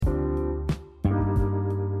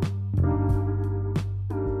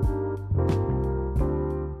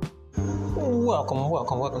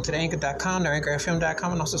Welcome to the Anchor.com, the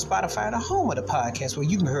AnchorFM.com, and also Spotify, the home of the podcast, where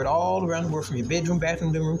you can be heard all around the world from your bedroom,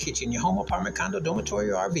 bathroom, living room, kitchen, your home, apartment, condo, dormitory,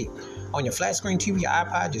 or RV. On your flat screen TV, your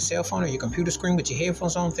iPod, your cell phone, or your computer screen with your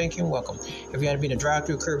headphones on, thank you and welcome. If you had to be in a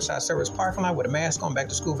drive-through, curbside service parking lot with a mask on, back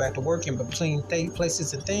to school, back to work, in between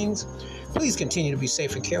places and things, please continue to be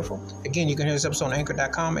safe and careful. Again, you can hear this episode on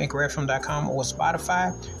Anchor.com, AnchorFM.com, or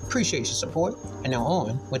Spotify. Appreciate your support. And now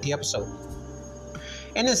on with the episode.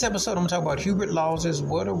 In this episode, I'm going to talk about Hubert Laws'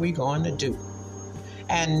 What Are We Going to Do?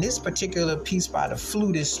 And this particular piece by the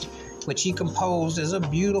flutist, which he composed, is a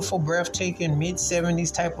beautiful, breathtaking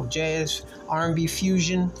mid-70s type of jazz, R&B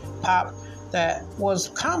fusion, pop that was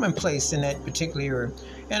commonplace in that particular era.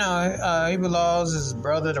 You know, Hubert Laws is his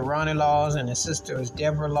brother to Ronnie Laws, and his sister is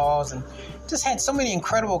Deborah Laws, and just had so many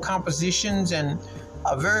incredible compositions and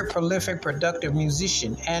a very prolific, productive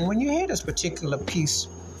musician. And when you hear this particular piece,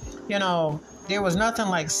 you know, there was nothing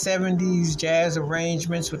like 70s jazz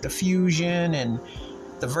arrangements with the fusion and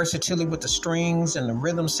the versatility with the strings and the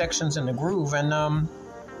rhythm sections and the groove. And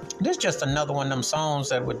this is just another one of them songs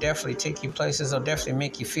that would definitely take you places. It'll definitely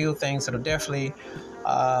make you feel things. It'll definitely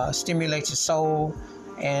stimulate your soul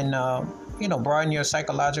and, broaden your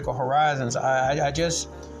psychological horizons. I just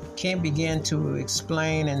can't begin to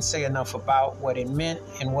explain and say enough about what it meant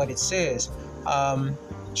and what it says.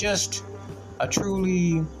 Just a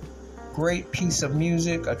truly great piece of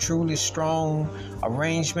music, a truly strong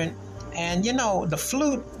arrangement. And, you know, the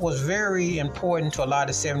flute was very important to a lot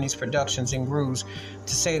of 70s productions and grooves,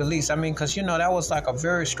 to say the least. I mean, because, you know, that was like a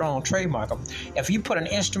very strong trademark. If you put an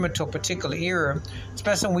instrument to a particular era,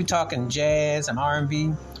 especially when we're talking jazz and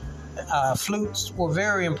R&B, flutes were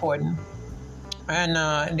very important.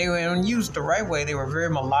 And they were, when used the right way, they were very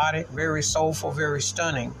melodic, very soulful, very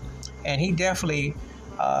stunning. And he definitely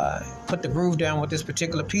put the groove down with this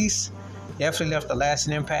particular piece. Definitely left a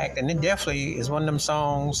lasting impact, and it definitely is one of them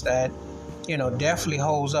songs that, you know, definitely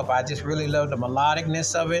holds up. I just really love the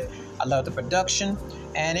melodicness of it. I love the production,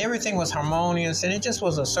 and everything was harmonious, and it just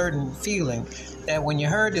was a certain feeling that when you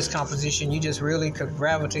heard this composition, you just really could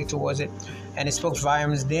gravitate towards it, and it spoke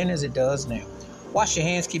volumes then as it does now. Wash your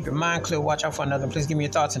hands, keep your mind clear, watch out for another. Please give me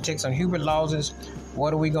your thoughts and takes on Hubert Laws'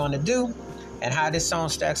 What Are We Going to Do? And how this song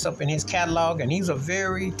stacks up in his catalog. And he's a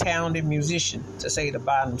very talented musician, to say the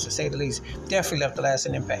least. Definitely left a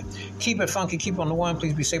lasting impact. Keep it funky, keep on the one.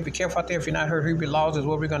 Please be safe, be careful out there. If you're not heard Hubert Laws is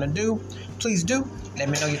What We're Going to Do, please do. Let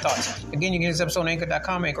me know your thoughts. Again, you can get this episode on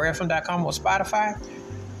Anchor.com, AnchorFM.com, or Spotify.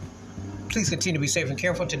 Please continue to be safe and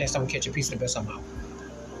careful. Till next time we catch a piece of the best somehow.